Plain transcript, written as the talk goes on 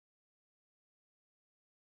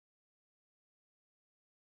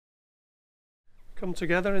Come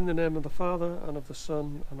together in the name of the Father, and of the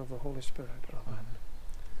Son, and of the Holy Spirit. Amen.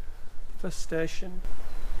 First station,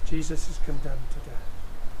 Jesus is condemned to death.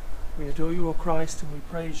 We adore you, O Christ, and we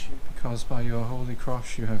praise you. Because by your holy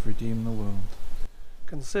cross you have redeemed the world.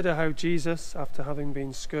 Consider how Jesus, after having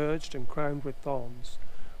been scourged and crowned with thorns,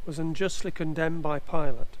 was unjustly condemned by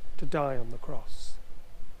Pilate to die on the cross.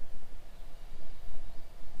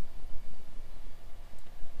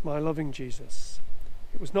 My loving Jesus,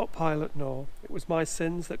 it was not Pilate, no, it was my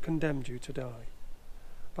sins that condemned you to die.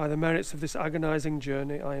 By the merits of this agonizing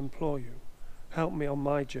journey, I implore you, help me on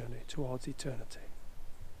my journey towards eternity.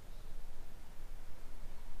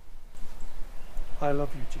 I love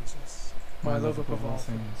you, Jesus, My love above all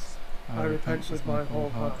things, I repent with my whole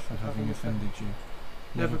heart for having offended you.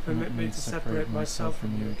 Never permit me to separate myself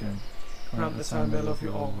from you again. Grant that I may love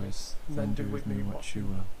you always, and then do with me what you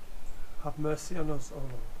will. Have mercy on us, O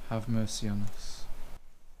Lord. Have mercy on us.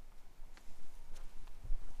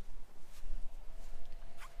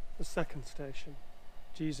 The second station,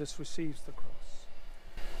 Jesus receives the cross.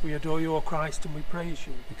 We adore you, O Christ, and we praise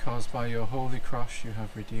you. Because by your holy cross you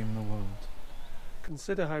have redeemed the world.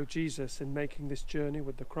 Consider how Jesus, in making this journey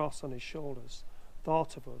with the cross on his shoulders,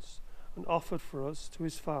 thought of us and offered for us to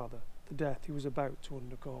his Father the death he was about to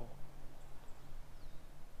undergo.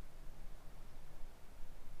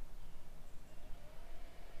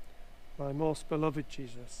 My most beloved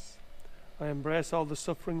Jesus, I embrace all the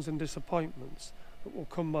sufferings and disappointments that will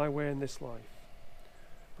come my way in this life.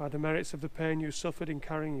 By the merits of the pain you suffered in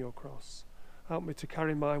carrying your cross, help me to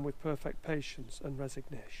carry mine with perfect patience and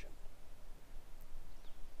resignation.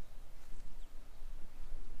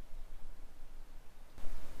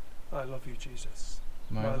 I love you, Jesus.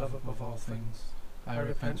 My love above all things, I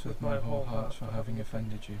repent with my whole heart for having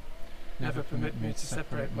offended you. Never permit me to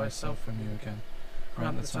separate myself from you again.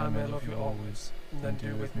 Grant that I may love you always, and then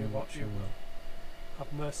do with me what you will.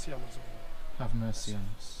 Have mercy on us, O Lord. Have mercy on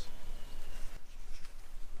us.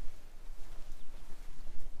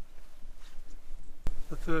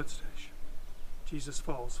 The third station, Jesus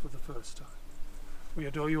falls for the first time. We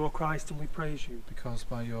adore you, O Christ, and we praise you. Because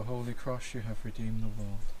by your holy cross you have redeemed the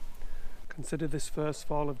world. Consider this first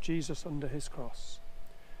fall of Jesus under his cross.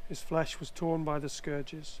 His flesh was torn by the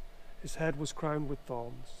scourges, his head was crowned with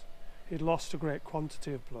thorns. He had lost a great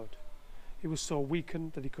quantity of blood. He was so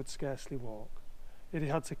weakened that he could scarcely walk. Yet he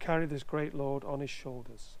had to carry this great load on his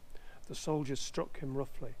shoulders. The soldiers struck him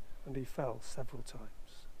roughly, and he fell several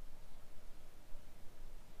times.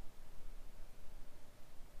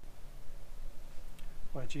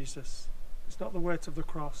 My Jesus, it's not the weight of the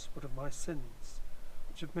cross, but of my sins,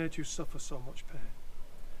 which have made you suffer so much pain.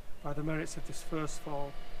 By the merits of this first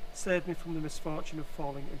fall, save me from the misfortune of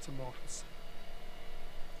falling into mortal sin.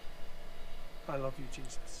 I love you,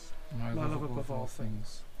 Jesus. My love above all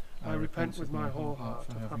things, I repent with my whole heart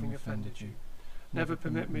of having offended you. Never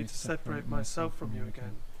permit me to separate myself from you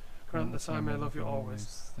again. Grant that I may love you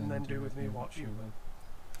always, and then do with me what you will.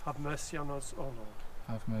 Have mercy on us, O Lord.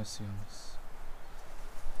 Have mercy on us.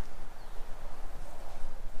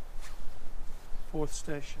 Fourth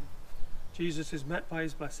station, Jesus is met by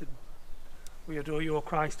his blessed mother. We adore you, O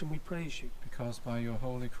Christ, and we praise you. Because by your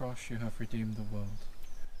holy cross you have redeemed the world.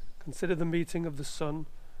 Consider the meeting of the Son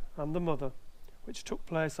and the Mother, which took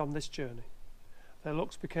place on this journey. Their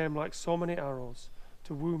looks became like so many arrows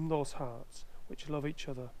to wound those hearts which love each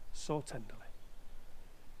other so tenderly.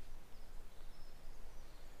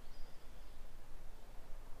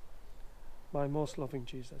 My most loving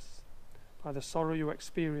Jesus, by the sorrow you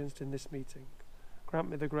experienced in this meeting, grant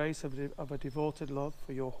me the grace of a devoted love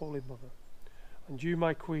for your Holy Mother. And you,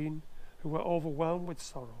 my Queen, who were overwhelmed with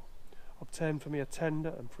sorrow, obtain for me a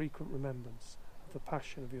tender and frequent remembrance of the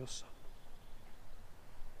passion of your Son.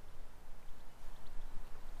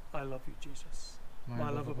 I love you, Jesus. My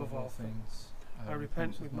love above all things, I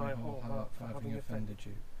repent with my whole heart for having offended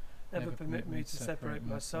you. Never permit me to separate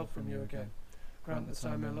myself from you again. Grant that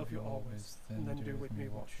I may love you always, and then do with me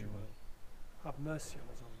what you will. Have mercy on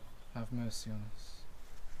us, O Lord. Have mercy on us.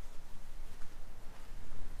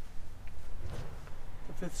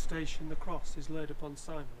 The fifth station, the cross, is laid upon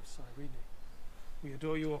Simon of Cyrene. We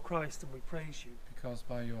adore you, O Christ, and we praise you. Because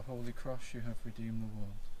by your holy cross you have redeemed the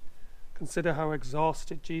world. Consider how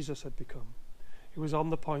exhausted Jesus had become. He was on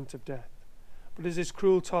the point of death. But as his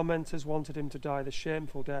cruel tormentors wanted him to die the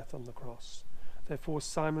shameful death on the cross, they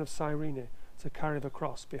forced Simon of Cyrene to carry the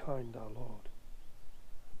cross behind our Lord.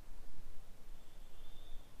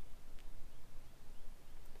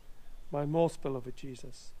 My most beloved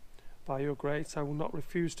Jesus, by your grace I will not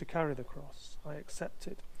refuse to carry the cross. I accept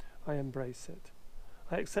it. I embrace it.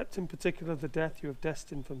 I accept in particular the death you have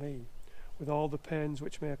destined for me, with all the pains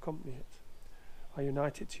which may accompany it. I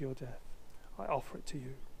unite it to your death. I offer it to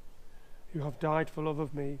you. You have died for love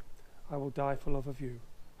of me. I will die for love of you.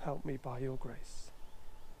 Help me by your grace.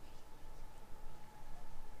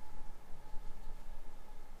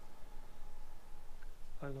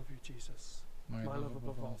 I love you, Jesus, my love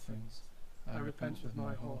above all things. I repent with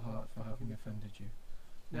my whole heart for having offended you.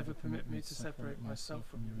 Never permit me to separate myself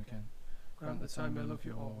from you again. Grant that I may love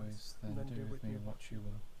you always, then do with me what you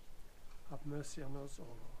will. Have mercy on us, O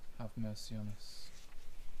Lord. Have mercy on us.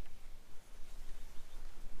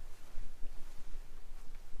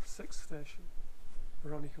 Sixth station.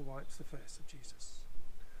 Veronica wipes the face of Jesus.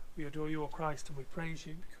 We adore you, O Christ, and we praise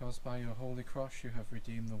you. Because by your holy cross you have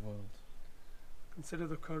redeemed the world. Consider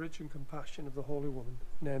the courage and compassion of the holy woman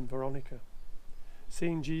named Veronica.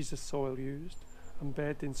 Seeing Jesus so ill-used and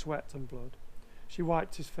bathed in sweat and blood, she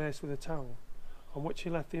wiped his face with a towel, on which he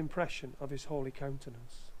left the impression of his holy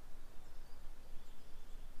countenance.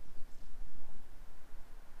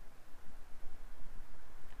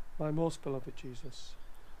 My most beloved Jesus,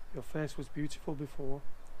 your face was beautiful before,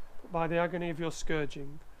 but by the agony of your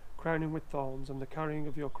scourging, crowning with thorns, and the carrying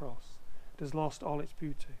of your cross, it has lost all its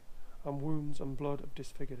beauty, and wounds and blood have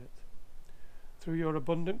disfigured it. Through your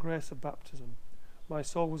abundant grace of baptism, my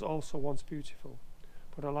soul was also once beautiful,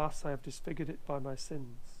 but alas, I have disfigured it by my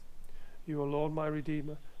sins. You alone, my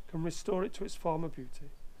Redeemer, can restore it to its former beauty.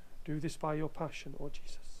 Do this by your passion, O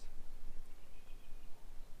Jesus.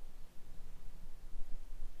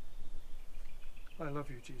 I love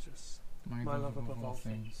you, Jesus, my love above all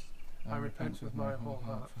things. I repent with my whole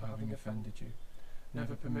heart for having offended you.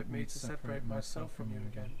 Never permit me to separate myself from you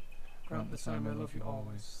again. Grant that I may love you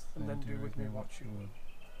always, and then do with me what you will.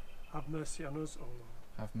 Have mercy on us, O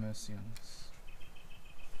Lord. Have mercy on us.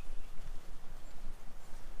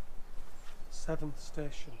 Seventh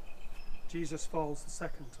station. Jesus falls the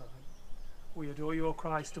second time. We adore you, O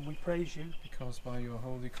Christ, and we praise you. Because by your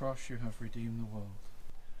holy cross you have redeemed the world.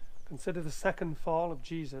 Consider the second fall of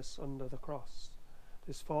Jesus under the cross.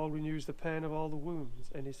 This fall renews the pain of all the wounds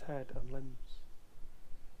in his head and limbs.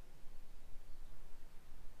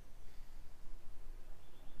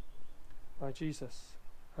 My Jesus,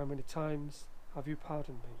 how many times have you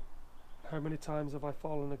pardoned me? How many times have I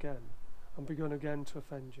fallen again and begun again to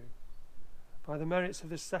offend you? By the merits of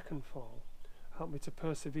this second fall, help me to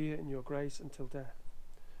persevere in your grace until death.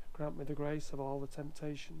 Grant me the grace of all the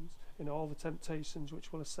temptations, in all the temptations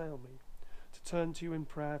which will assail me, to turn to you in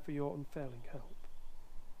prayer for your unfailing help.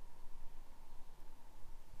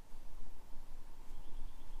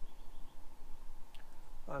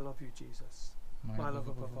 I love you, Jesus, my love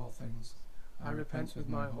above all things. I repent with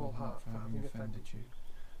my whole heart for having offended you.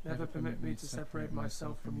 Never permit me to separate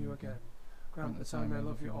myself from you again. Grant that I may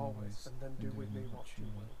love you always, and then do with me what you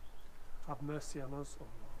will. Have mercy on us, O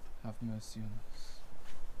Lord. Have mercy on us.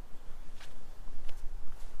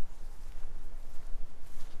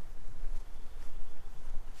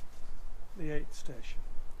 The eighth station.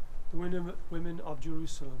 The women of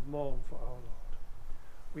Jerusalem mourn for our Lord.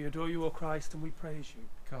 We adore you, O Christ, and we praise you.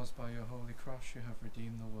 Because by your holy cross you have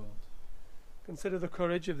redeemed the world. Consider the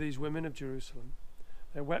courage of these women of Jerusalem.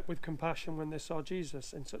 They wept with compassion when they saw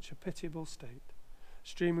Jesus in such a pitiable state,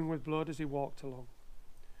 streaming with blood as he walked along.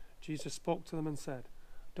 Jesus spoke to them and said,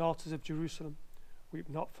 Daughters of Jerusalem, weep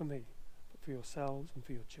not for me, but for yourselves and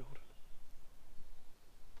for your children.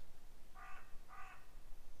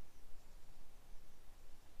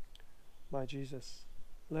 My Jesus,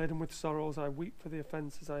 laden with sorrows, I weep for the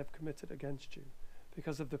offences I have committed against you,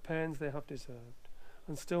 because of the pains they have deserved,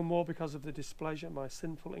 and still more because of the displeasure my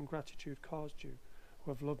sinful ingratitude caused you,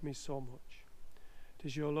 who have loved me so much. It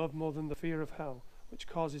is your love more than the fear of hell which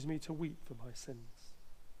causes me to weep for my sins.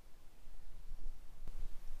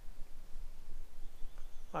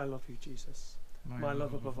 I love you, Jesus, my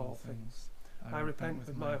love above all things. I repent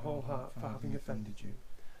with my whole heart for having offended you.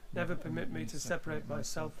 Never permit me to separate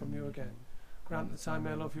myself from you again. Grant that I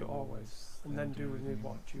may love you always, and then do with me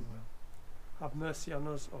what you will. Have mercy on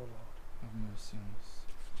us, O Lord. Have mercy on us.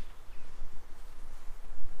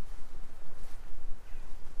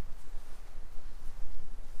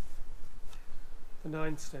 The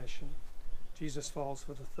ninth station. Jesus falls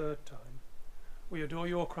for the third time. We adore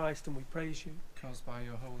you, O Christ, and we praise you. Because by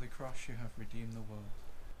your holy cross you have redeemed the world.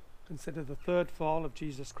 Consider the third fall of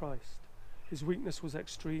Jesus Christ. His weakness was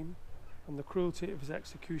extreme, and the cruelty of his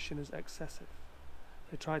execution is excessive.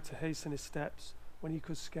 They tried to hasten his steps when he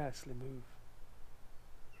could scarcely move.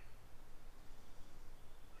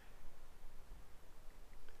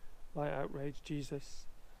 My outraged Jesus,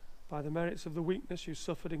 by the merits of the weakness you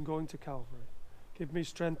suffered in going to Calvary, give me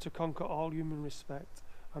strength to conquer all human respect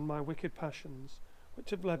and my wicked passions,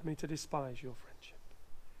 which have led me to despise your friendship.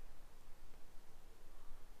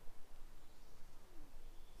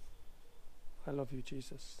 I love you,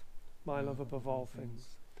 Jesus, my love above all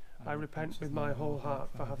things. I repent with my whole heart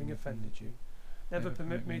for having offended you. Never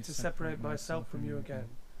permit me to separate myself from you again.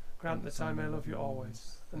 Grant that I may love you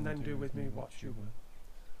always, and then do with me what you will.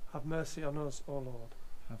 Have mercy on us, O Lord.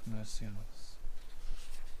 Have mercy on us.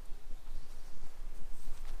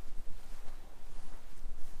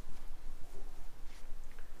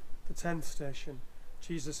 The 10th station.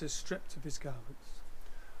 Jesus is stripped of his garments.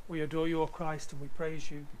 We adore you, O Christ, and we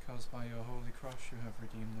praise you, because by your holy cross you have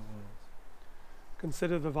redeemed the world.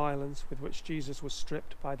 Consider the violence with which Jesus was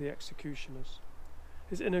stripped by the executioners.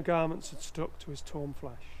 His inner garments had stuck to his torn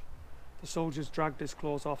flesh. The soldiers dragged his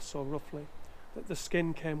clothes off so roughly that the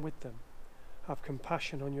skin came with them. Have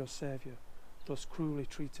compassion on your Saviour, thus cruelly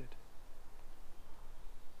treated.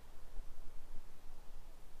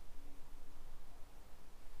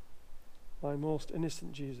 My most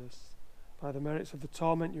innocent Jesus, by the merits of the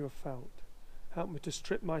torment you have felt, help me to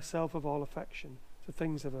strip myself of all affection to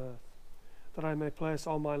things of earth, that I may place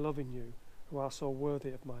all my love in you, who are so worthy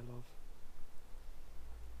of my love.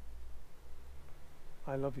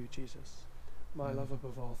 I love you, Jesus, my love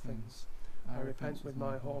above all things. I repent with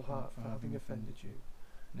my whole heart for having offended you.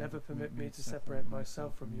 Never permit me to separate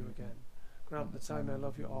myself from you again. Grant that I may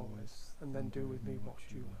love you always, and then do with me what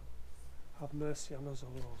you will. Have mercy on us, O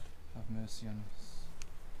Lord. Have mercy on us.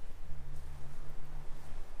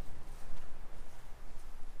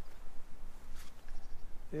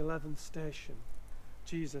 The 11th station.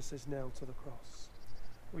 Jesus is nailed to the cross.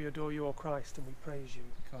 We adore you, O Christ, and we praise you,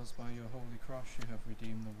 because by your holy cross you have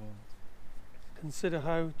redeemed the world. Consider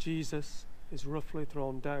how Jesus is roughly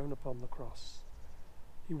thrown down upon the cross.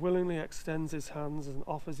 He willingly extends his hands and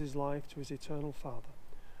offers his life to his eternal Father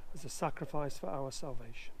as a sacrifice for our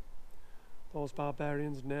salvation. Those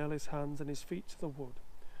barbarians nail his hands and his feet to the wood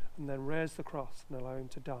and then raise the cross and allow him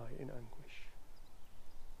to die in anguish.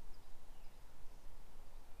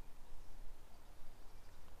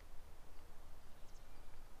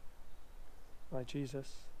 My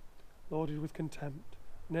Jesus, loaded with contempt,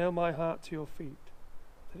 nail my heart to your feet,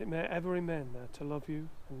 that it may ever remain there to love you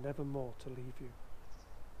and never more to leave you.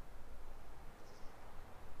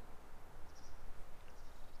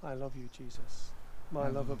 I love you, Jesus, my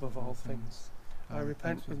love above all things. I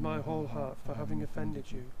repent with my whole heart for having offended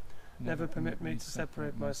you. Never permit me to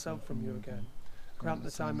separate myself from you again. Grant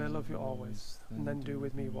that I may love you always, and then do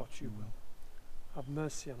with me what you will. Have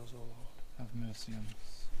mercy on us, O Lord. Have mercy on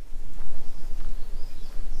us.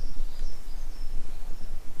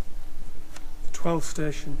 The 12th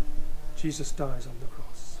station. Jesus dies on the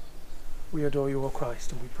cross. We adore you, O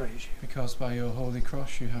Christ, and we praise you, because by your holy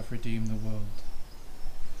cross you have redeemed the world.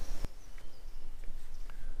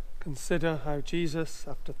 Consider how Jesus,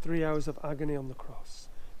 after 3 hours of agony on the cross,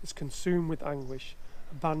 is consumed with anguish,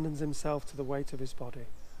 abandons himself to the weight of his body,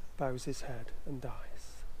 bows his head, and dies.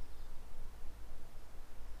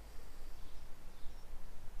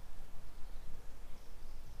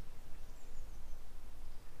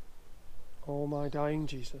 O my dying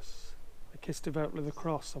Jesus, I kiss devoutly the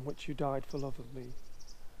cross on which you died for love of me.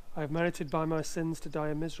 I have merited by my sins to die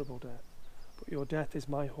a miserable death, but your death is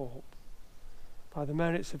my hope. By the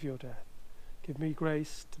merits of your death, give me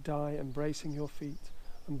grace to die embracing your feet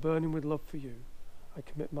and burning with love for you. I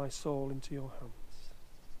commit my soul into your hands.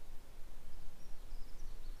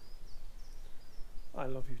 I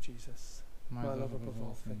love you, Jesus, my love above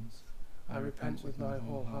all things. I repent with my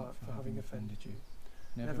whole heart for having offended you.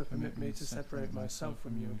 Never permit me to separate myself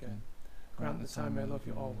from you again. Grant that I may love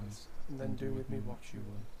you always, and then do with me what you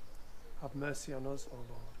will. Have mercy on us, O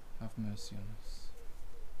Lord. Have mercy on us.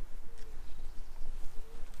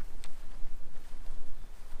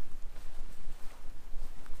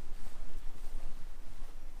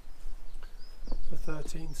 The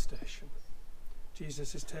 13th station.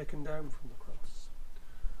 Jesus is taken down from the cross.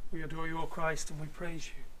 We adore you, O Christ, and we praise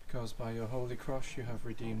you, because by your holy cross you have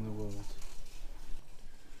redeemed the world.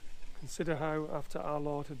 Consider how, after our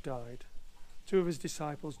Lord had died, 2 of his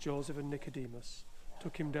disciples, Joseph and Nicodemus,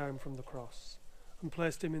 took him down from the cross and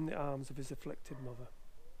placed him in the arms of his afflicted mother.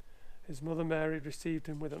 His mother Mary received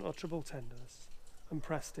him with unutterable tenderness and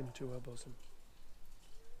pressed him to her bosom.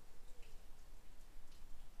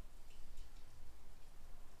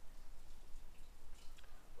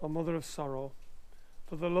 O Mother of sorrow,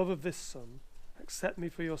 for the love of this Son, accept me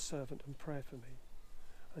for your servant and pray for me.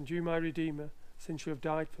 And you, my Redeemer, since you have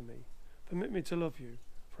died for me, permit me to love you,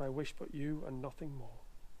 for I wish but you and nothing more.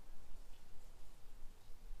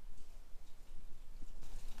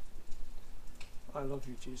 I love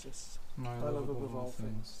you, Jesus, my love above all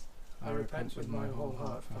things. I repent with my whole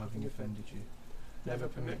heart for having offended you. Never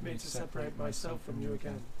permit me to separate myself from you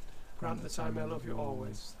again. Grant that I may love you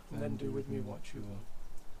always, and then do with me what you will.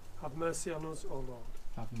 Have mercy on us, O Lord.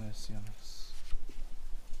 Have mercy on us.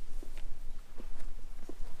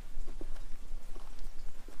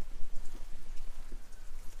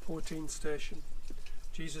 Fourteenth station.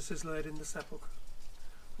 Jesus is laid in the sepulchre.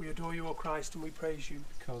 We adore you, O Christ, and we praise you.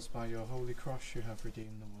 Because by your holy cross you have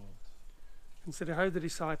redeemed the world. Consider how the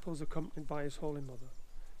disciples, accompanied by his holy mother,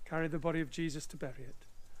 carried the body of Jesus to bury it.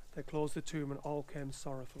 They closed the tomb and all came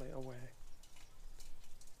sorrowfully away.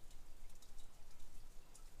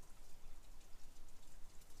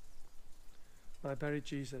 I buried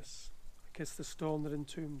Jesus. I kissed the stone that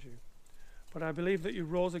entombed you. But I believe that you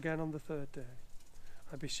rose again on the third day.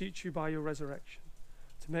 I beseech you by your resurrection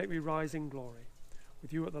to make me rise in glory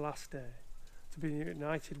with you at the last day, to be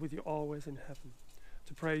united with you always in heaven,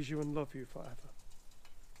 to praise you and love you forever.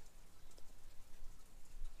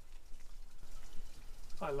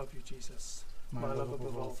 I love you, Jesus, My love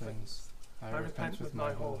above all things. I repent with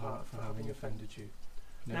my whole heart for having offended you.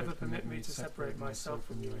 Never permit me to separate myself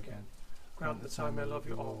from you again. Grant that I may love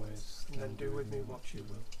you always, and then do with me what you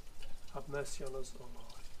will. Have mercy on us, O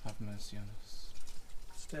Lord. Have mercy on us.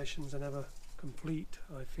 Stations are never complete,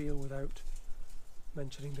 I feel, without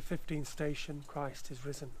mentioning the 15th station, Christ is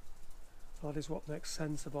risen. That is what makes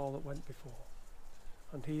sense of all that went before.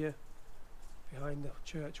 And here, behind the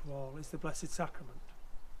church wall, is the Blessed Sacrament.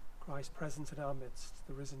 Christ present in our midst,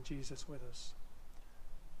 the risen Jesus with us.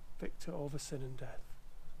 Victor over sin and death.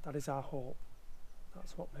 That is our hope.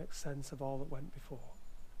 That's what makes sense of all that went before.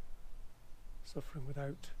 Suffering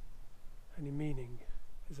without any meaning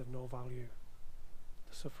is of no value.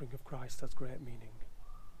 The suffering of Christ has great meaning.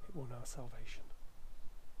 It won our salvation.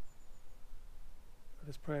 Let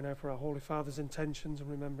us pray now for our Holy Father's intentions and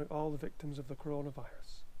remembering all the victims of the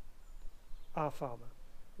coronavirus. Our Father,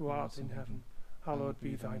 who art in heaven, hallowed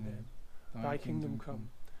be thy name. Thy kingdom come,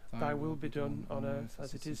 thy will be done on earth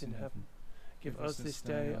as it is in heaven. Give us this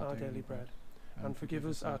day our daily bread, and forgive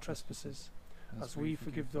us our trespasses, as we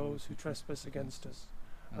forgive those who trespass against us.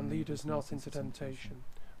 And lead us not into temptation,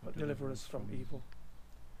 but deliver us from evil.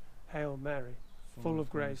 Hail Mary, full of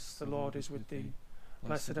grace, the Lord is with thee.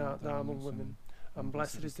 Blessed art thou among women, and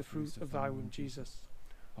blessed is the fruit of thy womb, Jesus.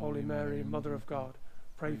 Holy Mary, Mother of God,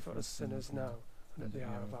 pray for us sinners now, and at the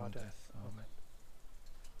hour of our death. Amen.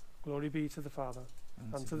 Glory be to the Father,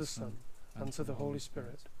 and to the Son, and to the Holy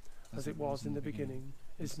Spirit, as it was in the beginning,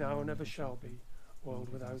 is now, and ever shall be, world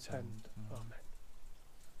without end. Amen.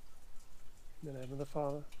 In the name of the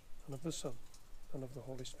Father, and of the Son, and of the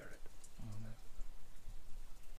Holy Spirit.